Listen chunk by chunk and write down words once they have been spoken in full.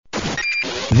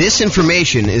This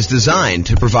information is designed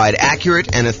to provide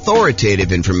accurate and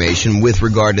authoritative information with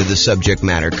regard to the subject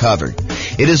matter covered.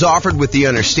 It is offered with the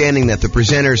understanding that the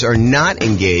presenters are not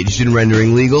engaged in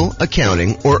rendering legal,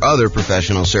 accounting, or other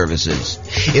professional services.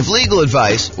 If legal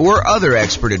advice or other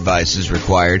expert advice is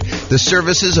required, the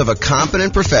services of a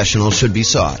competent professional should be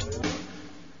sought.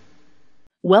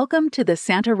 Welcome to the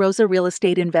Santa Rosa Real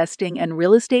Estate Investing and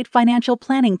Real Estate Financial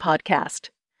Planning Podcast.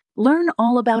 Learn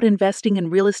all about investing in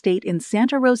real estate in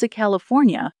Santa Rosa,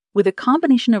 California, with a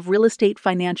combination of real estate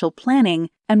financial planning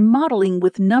and modeling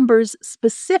with numbers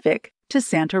specific to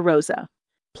Santa Rosa,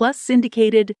 plus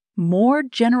syndicated, more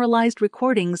generalized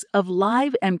recordings of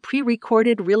live and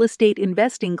pre-recorded real estate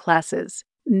investing classes,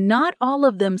 not all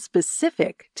of them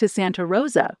specific to Santa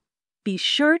Rosa. Be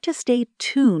sure to stay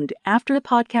tuned after the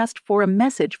podcast for a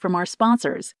message from our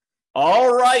sponsors.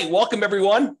 All right. Welcome,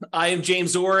 everyone. I am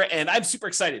James Orr, and I'm super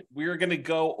excited. We're going to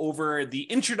go over the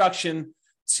introduction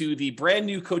to the brand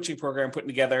new coaching program I'm putting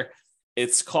together.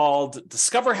 It's called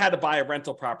Discover How to Buy a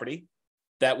Rental Property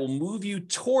that will move you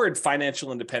toward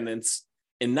financial independence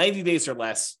in 90 days or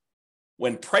less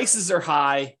when prices are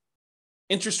high,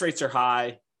 interest rates are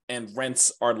high, and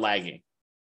rents are lagging.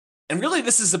 And really,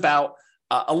 this is about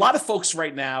a lot of folks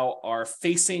right now are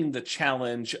facing the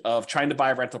challenge of trying to buy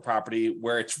a rental property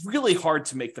where it's really hard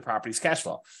to make the property's cash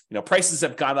flow. You know, prices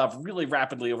have gone up really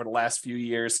rapidly over the last few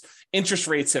years. Interest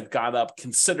rates have gone up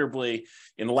considerably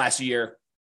in the last year.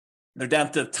 They're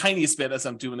down to the tiniest bit as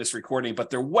I'm doing this recording, but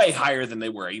they're way higher than they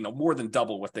were, more than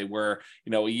double what they were,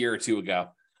 a year or two ago.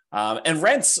 And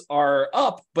rents are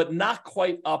up, but not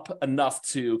quite up enough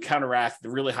to counteract the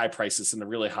really high prices and the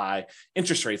really high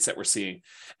interest rates that we're seeing.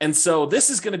 And so this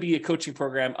is going to be a coaching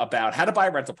program about how to buy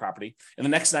a rental property in the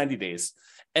next 90 days,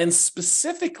 and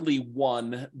specifically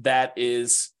one that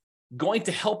is going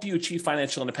to help you achieve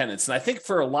financial independence. And I think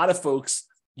for a lot of folks,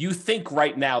 you think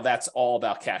right now that's all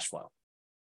about cash flow.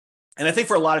 And I think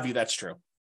for a lot of you, that's true.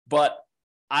 But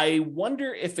I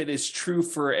wonder if it is true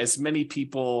for as many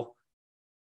people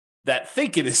that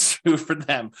think it is true for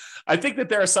them. I think that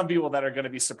there are some people that are going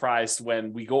to be surprised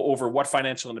when we go over what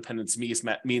financial independence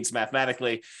means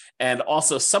mathematically, and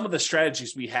also some of the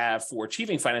strategies we have for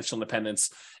achieving financial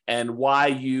independence and why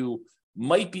you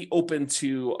might be open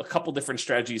to a couple different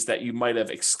strategies that you might have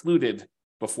excluded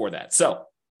before that. So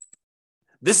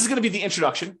this is going to be the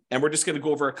introduction, and we're just going to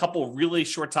go over a couple really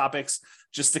short topics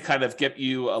just to kind of get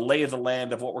you a lay of the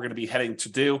land of what we're going to be heading to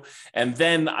do. And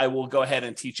then I will go ahead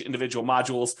and teach individual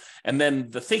modules. And then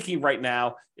the thinking right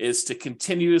now is to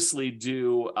continuously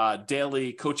do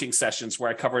daily coaching sessions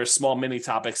where I cover small mini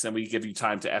topics, and we give you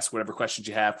time to ask whatever questions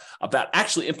you have about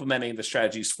actually implementing the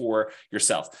strategies for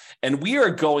yourself. And we are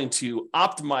going to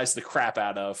optimize the crap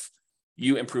out of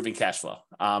you improving cash flow.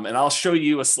 And I'll show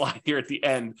you a slide here at the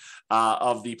end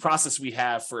of the process we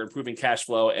have for improving cash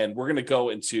flow. And we're going to go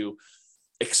into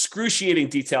excruciating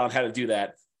detail on how to do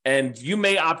that. And you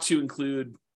may opt to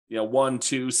include, one,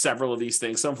 two, several of these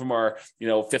things. Some of them are,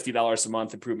 $50 a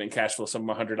month improvement in cash flow. Some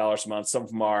of them are $100 a month. Some of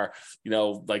them are,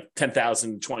 like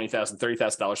 $10,000, $20,000,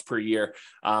 $30,000 per year,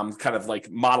 kind of like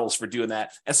models for doing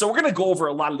that. And so we're going to go over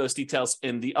a lot of those details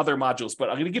in the other modules, but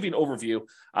I'm going to give you an overview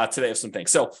today of some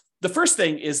things. So the first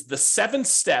thing is the 7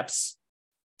 steps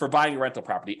for buying a rental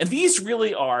property. And these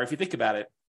really are, if you think about it,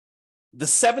 the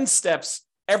 7 steps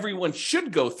everyone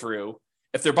should go through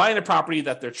if they're buying a property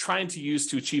that they're trying to use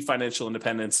to achieve financial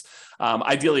independence,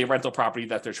 ideally a rental property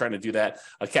that they're trying to do that,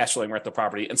 a cash flowing rental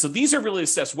property. And so these are really the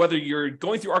steps, whether you're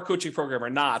going through our coaching program or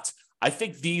not. I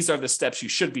think these are the steps you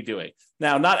should be doing.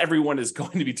 Now, not everyone is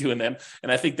going to be doing them,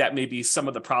 and I think that may be some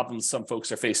of the problems some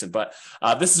folks are facing, but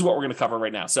this is what we're going to cover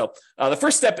right now. So the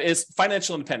first step is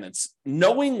financial independence,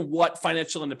 knowing what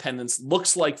financial independence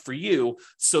looks like for you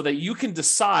so that you can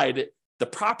decide the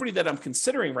property that I'm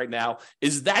considering right now,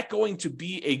 is that going to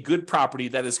be a good property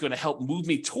that is going to help move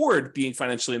me toward being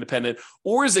financially independent?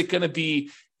 Or is it going to be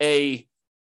a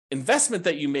investment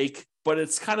that you make, but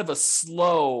it's kind of a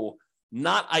slow,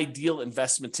 not ideal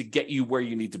investment to get you where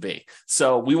you need to be?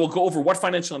 So we will go over what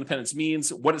financial independence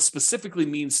means, what it specifically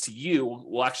means to you.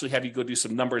 We'll actually have you go do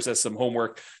some numbers as some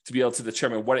homework to be able to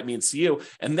determine what it means to you.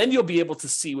 And then you'll be able to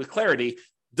see with clarity,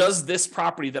 does this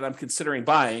property that I'm considering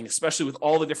buying, especially with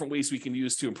all the different ways we can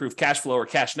use to improve cash flow or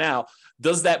cash now,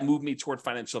 does that move me toward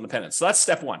financial independence? So that's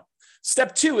step 1.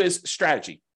 Step 2 is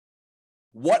strategy.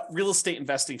 What real estate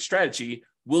investing strategy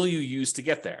will you use to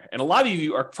get there? And a lot of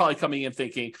you are probably coming in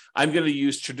thinking, I'm going to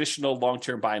use traditional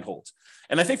long-term buy and hold.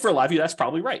 And I think for a lot of you, that's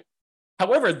probably right.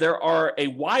 However, there are a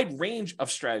wide range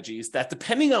of strategies that,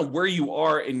 depending on where you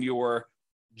are in your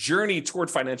journey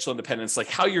toward financial independence, like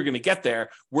how you're going to get there,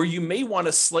 where you may want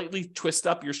to slightly twist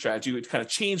up your strategy, kind of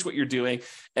change what you're doing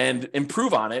and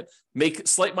improve on it, make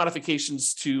slight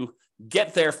modifications to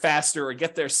get there faster or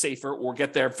get there safer or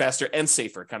get there faster and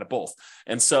safer, kind of both.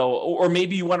 And so, or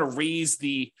maybe you want to raise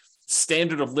the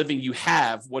standard of living you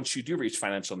have once you do reach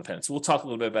financial independence. We'll talk a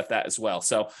little bit about that as well.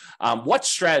 So what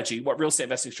real estate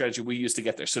investing strategy we use to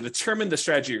get there? So determine the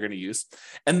strategy you're going to use.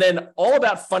 And then all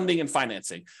about funding and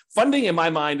financing. Funding, in my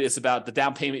mind, is about the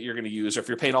down payment you're going to use, or if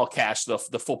you're paying all cash, the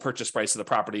full purchase price of the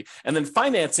property. And then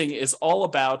financing is all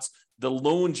about the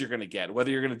loans you're going to get, whether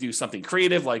you're going to do something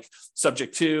creative like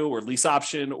subject to or lease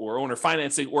option or owner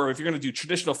financing, or if you're going to do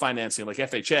traditional financing like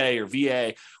FHA or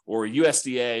VA or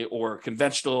USDA or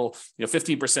conventional,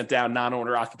 15% down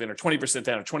non-owner occupant, or 20%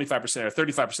 down or 25% or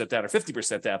 35% down or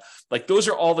 50% down. Like those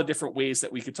are all the different ways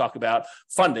that we could talk about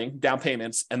funding, down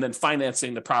payments, and then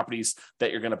financing the properties that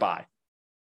you're going to buy.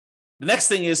 The next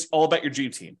thing is all about your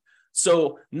dream team.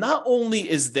 So not only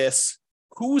is this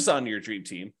who's on your dream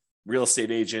team, real estate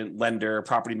agent, lender,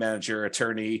 property manager,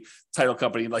 attorney, title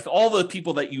company, like all the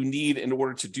people that you need in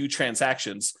order to do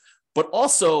transactions, but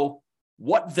also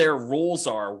what their roles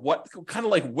are, what kind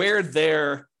of like where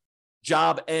their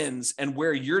job ends and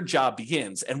where your job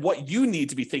begins, and what you need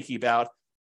to be thinking about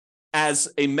as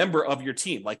a member of your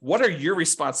team. Like, what are your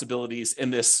responsibilities in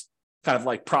this kind of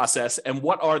like process, and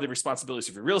what are the responsibilities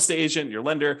of your real estate agent, your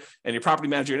lender, and your property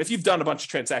manager? And if you've done a bunch of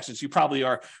transactions, you probably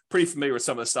are pretty familiar with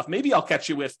some of this stuff. Maybe I'll catch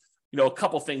you with, a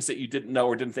couple things that you didn't know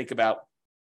or didn't think about.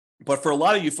 But for a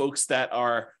lot of you folks that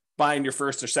are buying your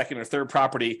first or second or third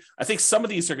property, I think some of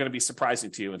these are going to be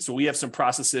surprising to you. And so we have some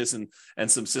processes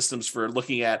and some systems for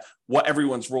looking at what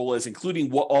everyone's role is, including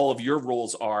what all of your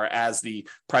roles are as the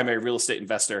primary real estate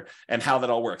investor and how that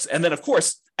all works. And then, of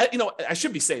course, I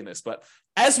should be saying this, but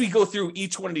as we go through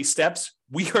each one of these steps,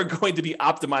 we are going to be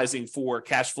optimizing for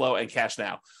cash flow and cash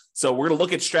now. So we're going to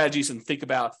look at strategies and think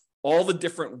about all the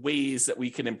different ways that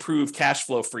we can improve cash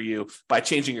flow for you by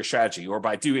changing your strategy, or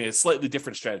by doing a slightly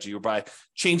different strategy, or by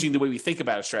changing the way we think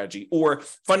about a strategy, or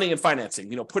funding and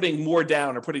financing, putting more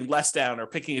down or putting less down, or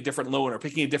picking a different loan or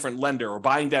picking a different lender, or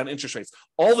buying down interest rates,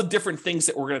 all the different things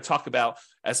that we're going to talk about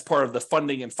as part of the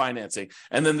funding and financing.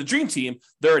 And then the dream team,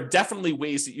 there are definitely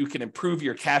ways that you can improve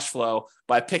your cash flow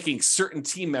by picking certain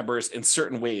team members in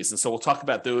certain ways. And so we'll talk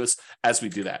about those as we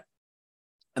do that.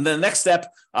 And then the next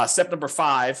step, step number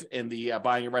 5 in the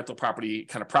buying a rental property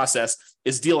kind of process,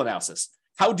 is deal analysis.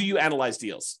 How do you analyze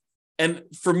deals? And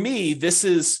for me, this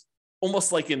is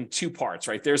almost like in 2 parts,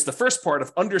 right? There's the first part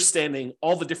of understanding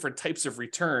all the different types of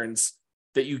returns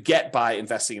that you get by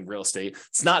investing in real estate.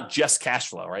 It's not just cash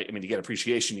flow, right? I mean, you get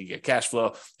appreciation, you get cash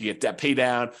flow, you get debt pay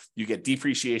down, you get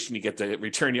depreciation, you get the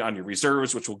return on your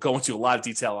reserves, which we'll go into a lot of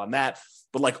detail on that.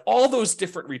 But like all those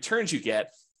different returns you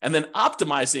get, and then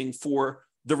optimizing for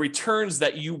the returns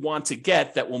that you want to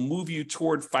get that will move you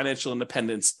toward financial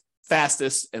independence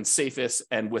fastest and safest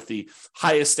and with the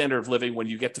highest standard of living when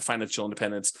you get to financial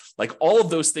independence. Like all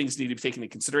of those things need to be taken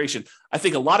into consideration. I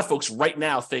think a lot of folks right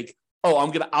now think, oh,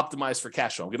 I'm going to optimize for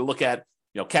cash flow. I'm going to look at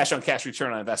cash on cash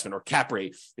return on investment, or cap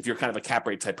rate, if you're kind of a cap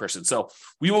rate type person. So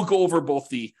we will go over both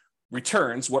the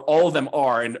returns, what all of them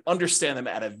are, and understand them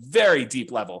at a very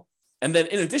deep level. And then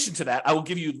in addition to that, I will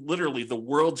give you literally the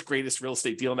world's greatest real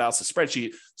estate deal analysis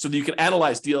spreadsheet so that you can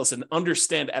analyze deals and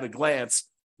understand at a glance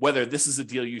whether this is a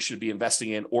deal you should be investing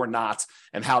in or not,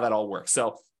 and how that all works.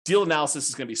 So deal analysis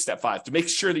is going to be step 5, to make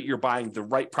sure that you're buying the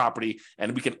right property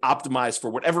and we can optimize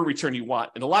for whatever return you want.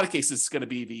 In a lot of cases, it's going to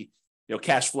be the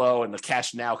cash flow and the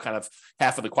cash now kind of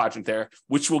half of the quadrant there,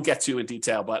 which we'll get to in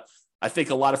detail. But I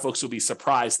think a lot of folks will be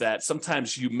surprised that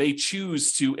sometimes you may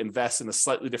choose to invest in a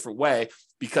slightly different way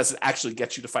because it actually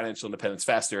gets you to financial independence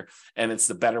faster, and it's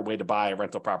the better way to buy a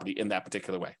rental property in that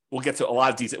particular way. We'll get to a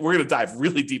lot of detail. We're going to dive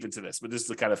really deep into this, but this is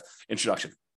the kind of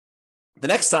introduction. The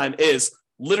next time is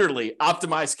literally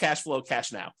optimize cash flow,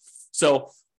 cash now. So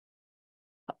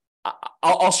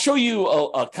I'll show you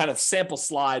a kind of sample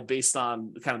slide based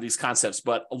on kind of these concepts,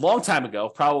 but a long time ago,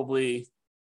 probably, if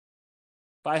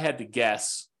I had to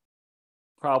guess,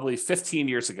 probably 15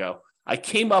 years ago, I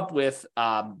came up with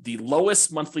the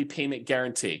lowest monthly payment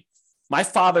guarantee. My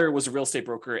father was a real estate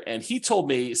broker, and he told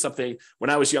me something when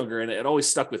I was younger, and it always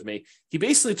stuck with me. He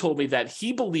basically told me that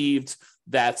he believed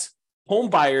that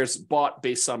home buyers bought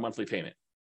based on monthly payment,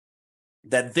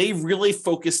 that they really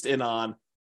focused in on,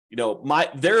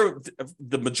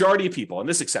 the majority of people, and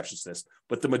there's exceptions to this,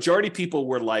 but the majority of people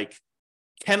were like,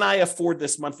 can I afford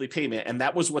this monthly payment? And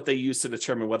that was what they used to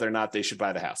determine whether or not they should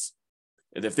buy the house.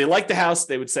 And if they like the house,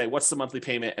 they would say, what's the monthly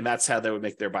payment? And that's how they would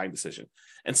make their buying decision.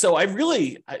 And so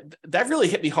that really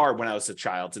hit me hard when I was a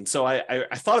child. And so I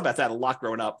thought about that a lot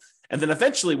growing up. And then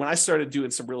eventually when I started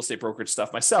doing some real estate brokerage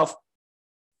stuff myself,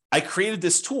 I created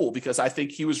this tool because I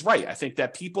think he was right. I think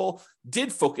that people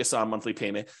did focus on monthly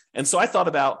payment. And so I thought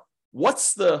about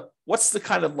what's the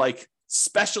kind of like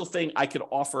special thing I could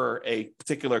offer a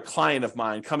particular client of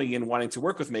mine coming in wanting to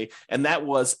work with me. And that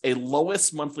was a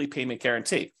lowest monthly payment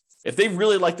guarantee. If they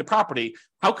really like the property,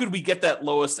 how could we get that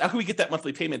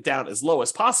monthly payment down as low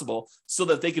as possible so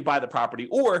that they could buy the property?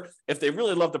 Or if they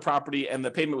really love the property and the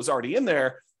payment was already in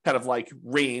their kind of like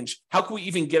range, how can we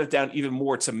even get it down even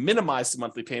more to minimize the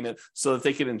monthly payment so that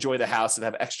they can enjoy the house and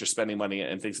have extra spending money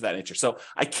and things of that nature? So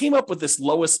I came up with this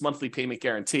lowest monthly payment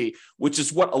guarantee, which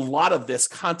is what a lot of this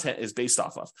content is based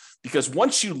off of. Because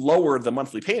once you lower the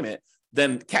monthly payment,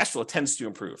 then cash flow tends to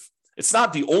improve. It's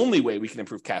not the only way we can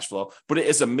improve cash flow, but it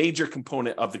is a major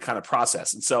component of the kind of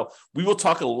process. And so we will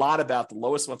talk a lot about the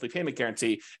lowest monthly payment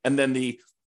guarantee and then the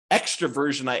extra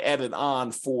version I added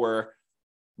on for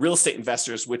real estate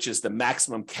investors, which is the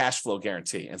maximum cash flow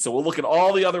guarantee. And so we'll look at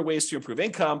all the other ways to improve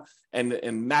income and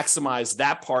maximize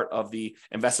that part of the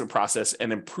investment process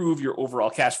and improve your overall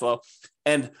cash flow.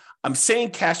 And I'm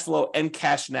saying cash flow and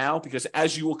cash now because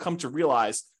as you will come to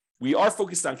realize, we are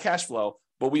focused on cash flow,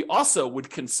 but we also would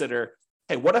consider,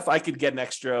 hey, what if I could get an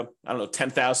extra, I don't know,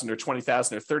 $10,000 or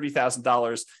 $20,000 or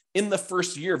 $30,000 in the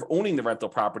first year of owning the rental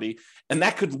property? And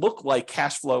that could look like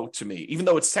cash flow to me, even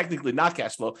though it's technically not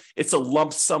cash flow. It's a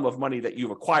lump sum of money that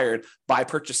you've acquired by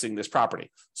purchasing this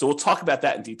property. So we'll talk about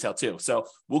that in detail too. So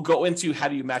we'll go into how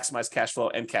do you maximize cash flow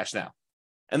and cash now.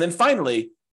 And then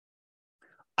finally,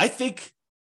 I think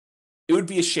it would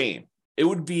be a shame. It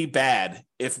would be bad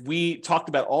if we talked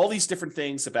about all these different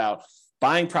things about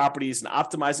buying properties and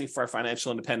optimizing for our financial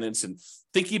independence and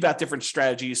thinking about different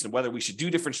strategies and whether we should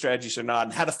do different strategies or not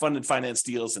and how to fund and finance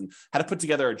deals and how to put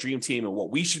together a dream team and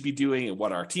what we should be doing and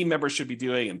what our team members should be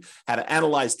doing and how to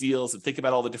analyze deals and think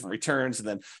about all the different returns and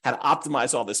then how to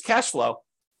optimize all this cash flow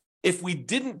if we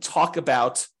didn't talk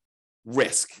about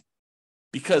risk,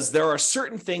 because there are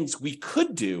certain things we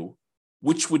could do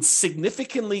which would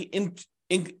significantly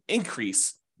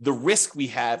increase the risk we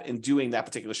have in doing that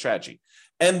particular strategy.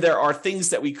 And there are things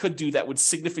that we could do that would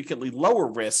significantly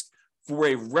lower risk for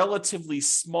a relatively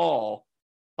small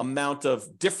amount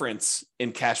of difference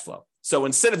in cash flow. So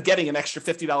instead of getting an extra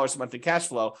 $50 a month in cash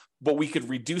flow, but we could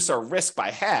reduce our risk by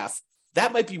half,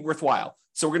 that might be worthwhile.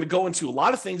 So we're going to go into a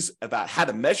lot of things about how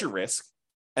to measure risk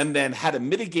and then how to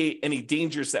mitigate any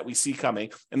dangers that we see coming.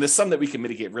 And there's some that we can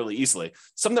mitigate really easily,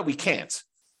 some that we can't.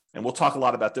 And we'll talk a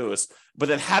lot about those. But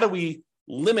then how do we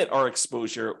limit our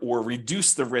exposure or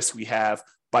reduce the risk we have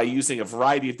by using a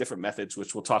variety of different methods,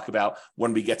 which we'll talk about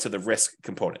when we get to the risk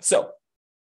component. So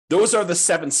those are the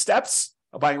 7 steps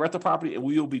of buying a rental property, and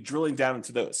we will be drilling down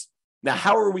into those. Now,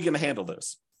 how are we going to handle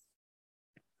those?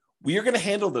 We are going to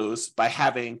handle those by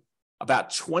having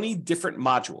about 20 different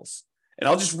modules. And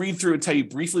I'll just read through and tell you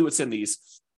briefly what's in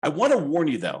these. I want to warn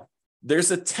you, though,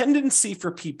 there's a tendency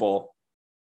for people,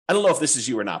 I don't know if this is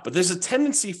you or not, but there's a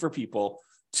tendency for people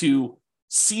to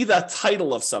see the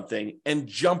title of something and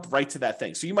jump right to that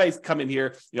thing. So you might come in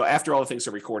here, after all the things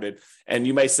are recorded, and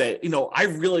you might say, I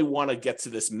really want to get to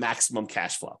this maximum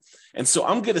cash flow. And so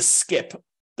I'm going to skip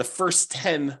the first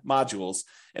 10 modules,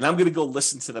 and I'm going to go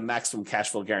listen to the maximum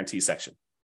cash flow guarantee section.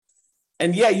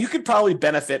 And yeah, you could probably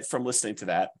benefit from listening to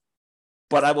that,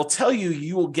 but I will tell you,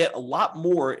 you will get a lot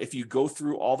more if you go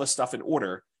through all the stuff in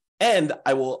order. And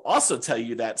I will also tell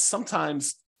you that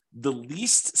sometimes the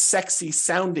least sexy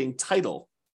sounding title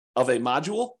of a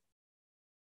module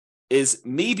is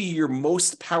maybe your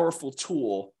most powerful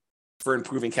tool for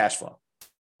improving cash flow.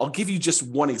 I'll give you just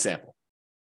one example.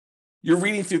 You're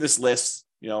reading through this list,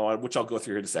 which I'll go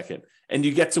through here in a second, and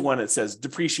you get to one that says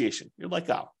depreciation. You're like,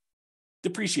 oh,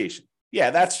 depreciation.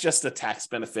 Yeah, that's just a tax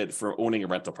benefit for owning a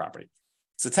rental property.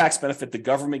 It's a tax benefit the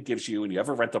government gives you when you have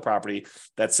a rental property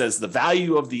that says the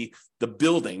value of the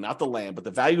building, not the land, but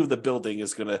the value of the building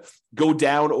is going to go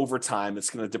down over time. It's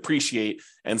going to depreciate.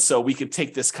 And so we can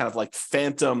take this kind of like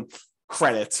phantom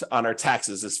credit on our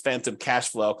taxes, this phantom cash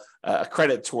flow, a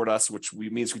credit toward us, which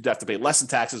means we'd have to pay less in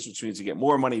taxes, which means you get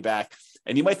more money back.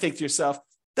 And you might think to yourself,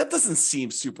 that doesn't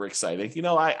seem super exciting.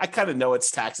 I kind of know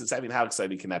it's taxes. I mean, how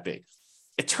exciting can that be?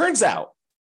 It turns out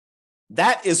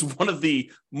that is one of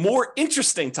the more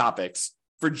interesting topics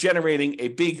for generating a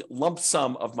big lump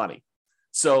sum of money.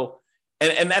 So,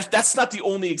 and that's not the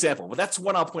only example, but that's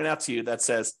one I'll point out to you that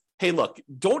says, hey, look,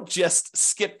 don't just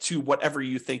skip to whatever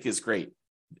you think is great.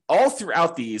 All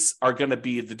throughout these are going to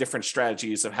be the different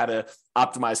strategies of how to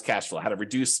optimize cash flow, how to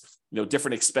reduce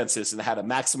different expenses and how to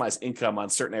maximize income on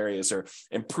certain areas or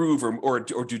improve or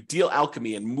do deal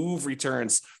alchemy and move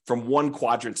returns from one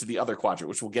quadrant to the other quadrant,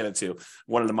 which we'll get into.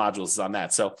 One of the modules is on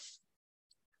that. So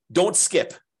don't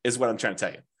skip is what I'm trying to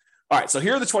tell you. All right, so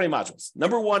here are the 20 modules.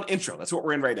 Number 1, intro. That's what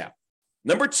we're in right now.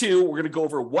 Number 2, we're going to go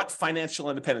over what financial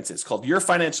independence is, called Your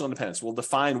Financial Independence. We'll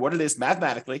define what it is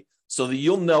mathematically so that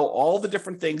you'll know all the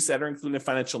different things that are included in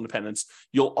financial independence.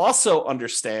 You'll also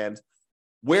understand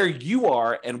where you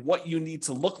are and what you need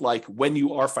to look like when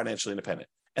you are financially independent.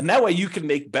 And that way you can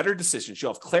make better decisions.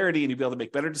 You'll have clarity and you'll be able to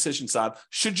make better decisions on,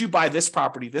 should you buy this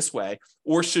property this way,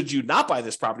 or should you not buy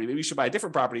this property? Maybe you should buy a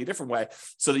different property a different way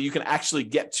so that you can actually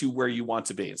get to where you want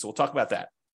to be. And so we'll talk about that.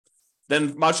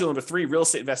 Then module number 3, real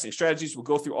estate investing strategies. We'll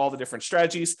go through all the different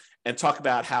strategies and talk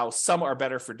about how some are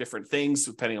better for different things,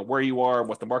 depending on where you are and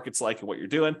what the market's like and what you're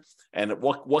doing, and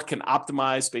what can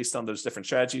optimize based on those different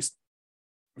strategies.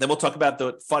 Then we'll talk about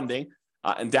the funding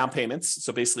and down payments.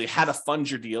 So basically how to fund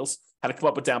your deals, how to come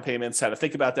up with down payments, how to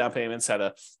think about down payments, how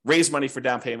to raise money for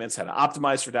down payments, how to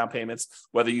optimize for down payments,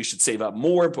 whether you should save up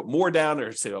more, put more down,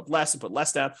 or save up less and put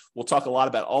less down. We'll talk a lot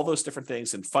about all those different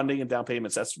things and funding and down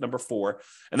payments. That's number 4.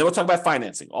 And then we'll talk about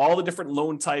financing, all the different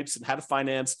loan types and how to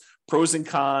finance, pros and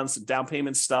cons, and down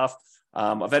payment stuff.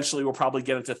 Eventually, we'll probably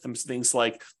get into things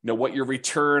like, what your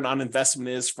return on investment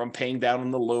is from paying down on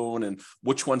the loan and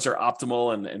which ones are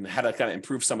optimal and how to kind of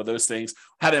improve some of those things,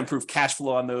 how to improve cash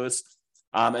flow on those.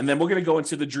 And then we're going to go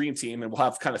into the Dream Team, and we'll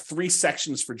have kind of 3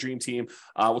 sections for Dream Team.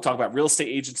 We'll talk about real estate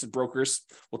agents and brokers.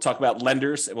 We'll talk about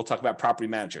lenders, and we'll talk about property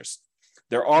managers.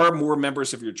 There are more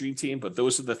members of your Dream Team, but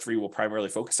those are the 3 we'll primarily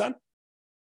focus on.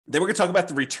 Then we're going to talk about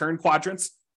the return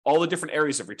quadrants, all the different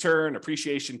areas of return,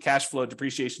 appreciation, cash flow,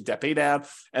 depreciation, debt pay down,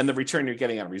 and the return you're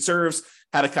getting on reserves,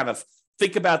 how to kind of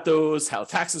think about those, how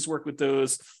taxes work with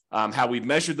those, how we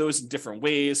measure those in different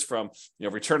ways, from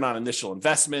return on initial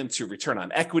investment to return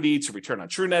on equity to return on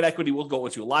true net equity. We'll go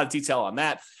into a lot of detail on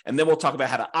that. And then we'll talk about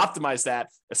how to optimize that,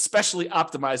 especially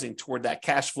optimizing toward that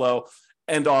cash flow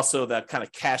and also that kind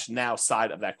of cash now side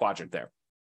of that quadrant there.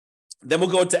 Then we'll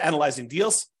go into analyzing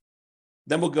deals.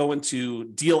 Then we'll go into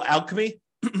deal alchemy.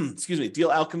 Excuse me.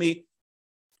 Deal alchemy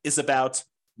is about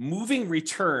moving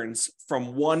returns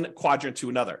from one quadrant to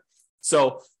another.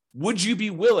 So would you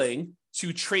be willing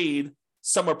to trade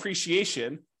some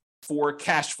appreciation for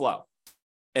cash flow?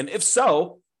 And if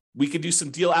so, we could do some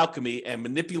deal alchemy and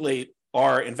manipulate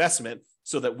our investment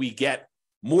so that we get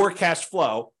more cash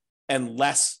flow and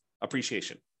less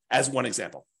appreciation, as one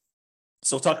example.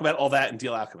 So we'll talk about all that in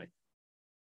deal alchemy.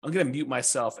 I'm going to mute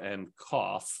myself and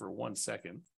cough for 1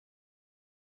 second.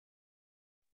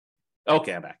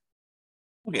 Okay, I'm back.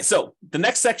 Okay, so the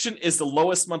next section is the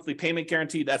lowest monthly payment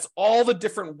guarantee. That's all the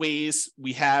different ways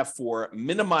we have for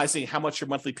minimizing how much your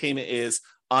monthly payment is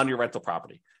on your rental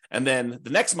property. And then the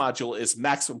next module is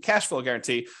maximum cash flow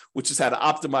guarantee, which is how to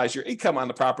optimize your income on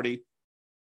the property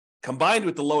combined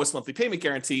with the lowest monthly payment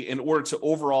guarantee in order to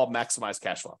overall maximize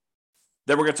cash flow.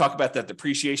 Then we're going to talk about that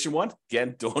depreciation one.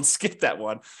 Again, don't skip that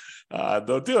one.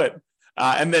 Don't do it.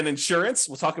 And then insurance.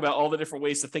 We'll talk about all the different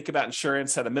ways to think about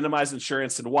insurance, how to minimize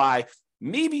insurance, and why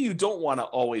maybe you don't want to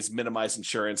always minimize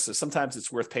insurance. So sometimes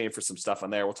it's worth paying for some stuff on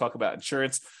there. We'll talk about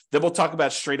insurance. Then we'll talk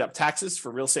about straight up taxes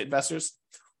for real estate investors.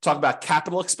 Talk about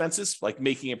capital expenses, like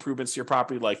making improvements to your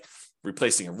property, like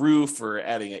replacing a roof or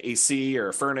adding an AC or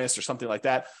a furnace or something like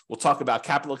that. We'll talk about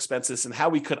capital expenses and how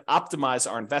we could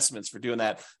optimize our investments for doing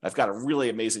that. I've got a really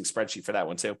amazing spreadsheet for that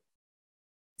one too.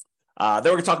 Then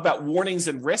we're going to talk about warnings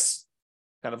and risks,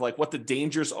 kind of like what the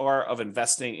dangers are of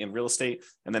investing in real estate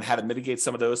and then how to mitigate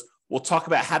some of those. We'll talk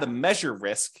about how to measure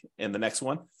risk in the next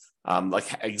one, like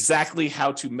exactly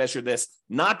how to measure this,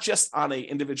 not just on an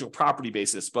individual property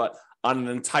basis, but on an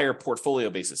entire portfolio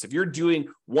basis. If you're doing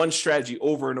one strategy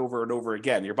over and over and over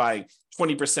again, you're buying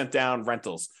 20% down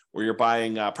rentals, or you're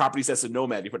buying properties as a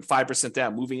nomad, you put 5%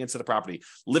 down, moving into the property,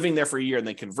 living there for a year, and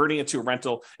then converting it to a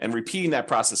rental and repeating that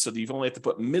process so that you've only have to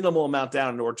put minimal amount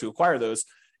down in order to acquire those.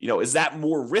 Is that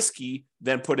more risky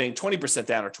than putting 20%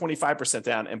 down or 25%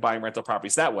 down and buying rental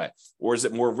properties that way? Or is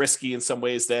it more risky in some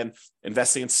ways than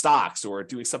investing in stocks or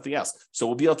doing something else? So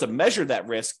we'll be able to measure that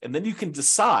risk, and then you can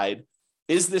decide,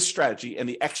 is this strategy and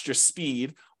the extra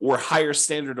speed or higher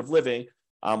standard of living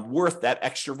worth that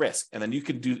extra risk? And then you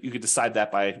can decide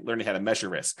that by learning how to measure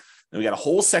risk. Then we got a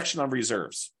whole section on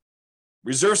reserves.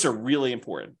 Reserves are really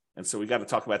important. And so we got to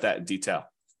talk about that in detail.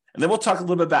 And then we'll talk a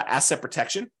little bit about asset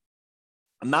protection.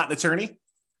 I'm not an attorney,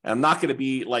 and I'm not going to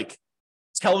be like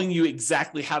telling you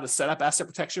exactly how to set up asset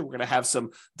protection. We're going to have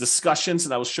some discussions,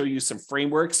 and I will show you some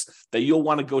frameworks that you'll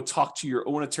want to go talk to your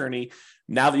own attorney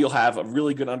now that you'll have a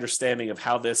really good understanding of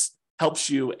how this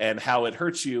helps you and how it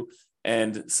hurts you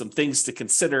and some things to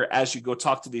consider as you go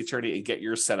talk to the attorney and get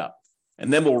yours set up.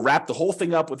 And then we'll wrap the whole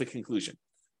thing up with a conclusion.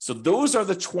 So those are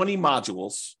the 20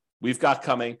 modules we've got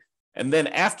coming. And then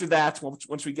after that,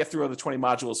 once we get through all the 20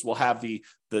 modules, we'll have the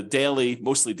daily,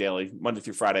 mostly daily, Monday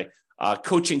through Friday,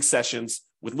 coaching sessions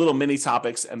with little mini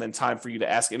topics, and then time for you to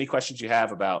ask any questions you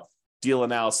have about deal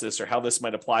analysis or how this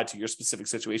might apply to your specific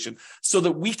situation, so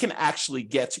that we can actually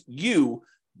get you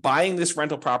buying this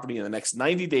rental property in the next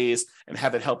 90 days and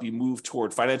have it help you move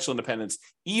toward financial independence,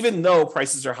 even though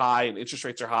prices are high and interest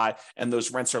rates are high and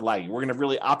those rents are lagging. We're going to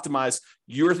really optimize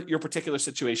your particular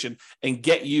situation and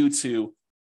get you to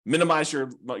minimize your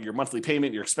monthly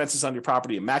payment, your expenses on your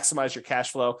property, and maximize your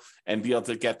cash flow and be able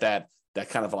to get that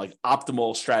kind of like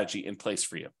optimal strategy in place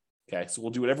for you. Okay, so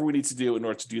we'll do whatever we need to do in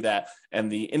order to do that.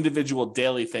 And the individual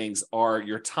daily things are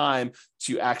your time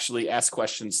to actually ask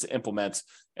questions to implement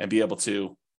and be able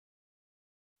to,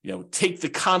 take the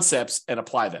concepts and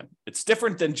apply them. It's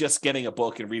different than just getting a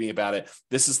book and reading about it.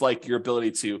 This is like your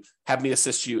ability to have me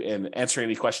assist you in answering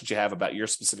any questions you have about your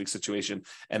specific situation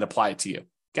and apply it to you.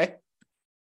 Okay.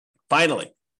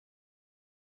 Finally.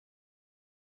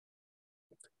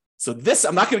 So this,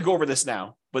 I'm not going to go over this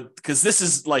now, but because this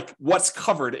is like what's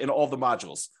covered in all the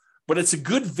modules, but it's a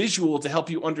good visual to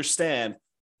help you understand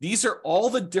these are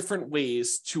all the different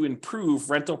ways to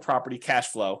improve rental property cash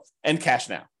flow and cash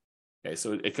now. Okay,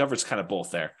 so it covers kind of both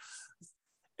there.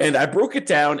 And I broke it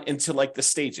down into like the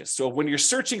stages. So when you're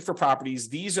searching for properties,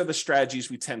 these are the strategies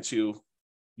we tend to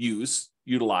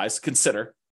utilize,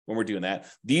 consider when we're doing that.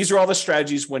 These are all the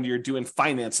strategies when you're doing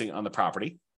financing on the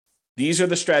property. These are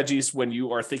the strategies when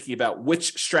you are thinking about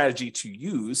which strategy to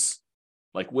use,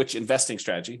 like which investing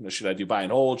strategy. Should I do buy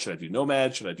and hold? Should I do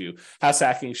nomad? Should I do house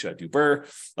hacking? Should I do BRRRR?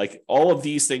 Like all of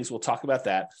these things, we'll talk about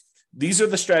that. These are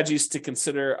the strategies to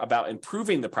consider about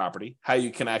improving the property, how you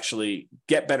can actually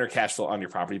get better cash flow on your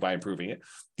property by improving it.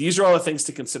 These are all the things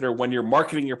to consider when you're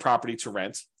marketing your property to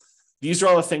rent. These are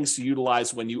all the things to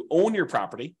utilize when you own your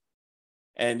property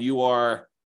and you are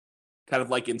kind of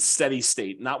like in steady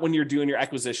state, not when you're doing your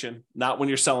acquisition, not when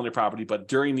you're selling your property, but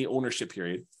during the ownership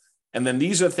period. And then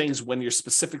these are things when you're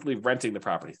specifically renting the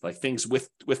property, like things with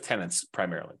tenants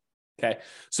primarily. Okay.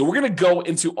 So we're going to go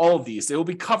into all of these. They will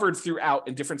be covered throughout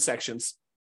in different sections.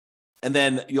 And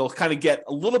then you'll kind of get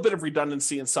a little bit of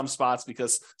redundancy in some spots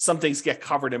because some things get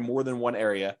covered in more than one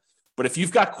area. But if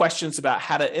you've got questions about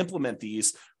how to implement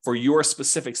these for your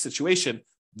specific situation,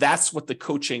 that's what the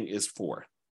coaching is for.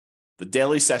 The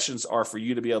daily sessions are for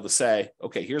you to be able to say,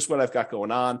 okay, here's what I've got going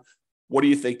on. What do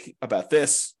you think about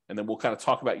this? And then we'll kind of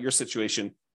talk about your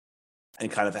situation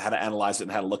and kind of how to analyze it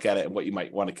and how to look at it and what you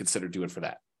might want to consider doing for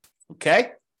that.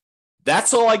 Okay,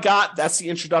 that's all I got. That's the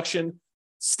introduction.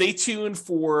 Stay tuned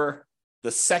for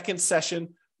the second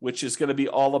session, which is going to be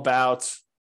all about,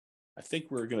 I think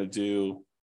we're going to do,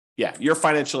 your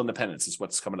financial independence is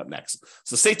what's coming up next.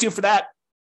 So stay tuned for that.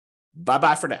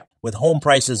 Bye-bye for now. With home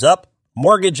prices up,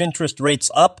 mortgage interest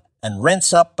rates up, and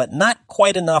rents up, but not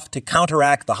quite enough to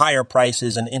counteract the higher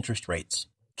prices and interest rates.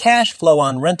 Cash flow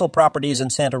on rental properties in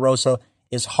Santa Rosa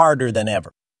is harder than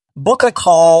ever. Book a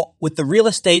call with the Real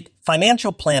Estate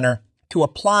Financial Planner to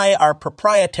apply our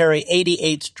proprietary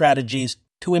 88 strategies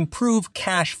to improve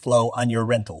cash flow on your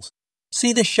rentals.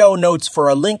 See the show notes for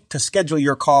a link to schedule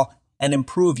your call and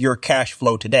improve your cash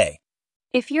flow today.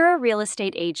 If you're a real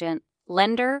estate agent,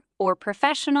 lender, or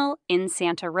professional in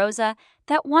Santa Rosa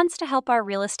that wants to help our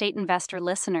real estate investor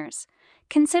listeners,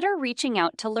 consider reaching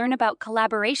out to learn about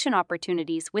collaboration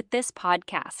opportunities with this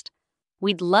podcast.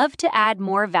 We'd love to add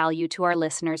more value to our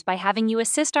listeners by having you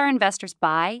assist our investors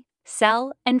buy,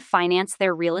 sell, and finance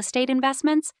their real estate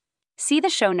investments. See the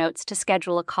show notes to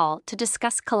schedule a call to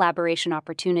discuss collaboration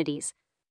opportunities.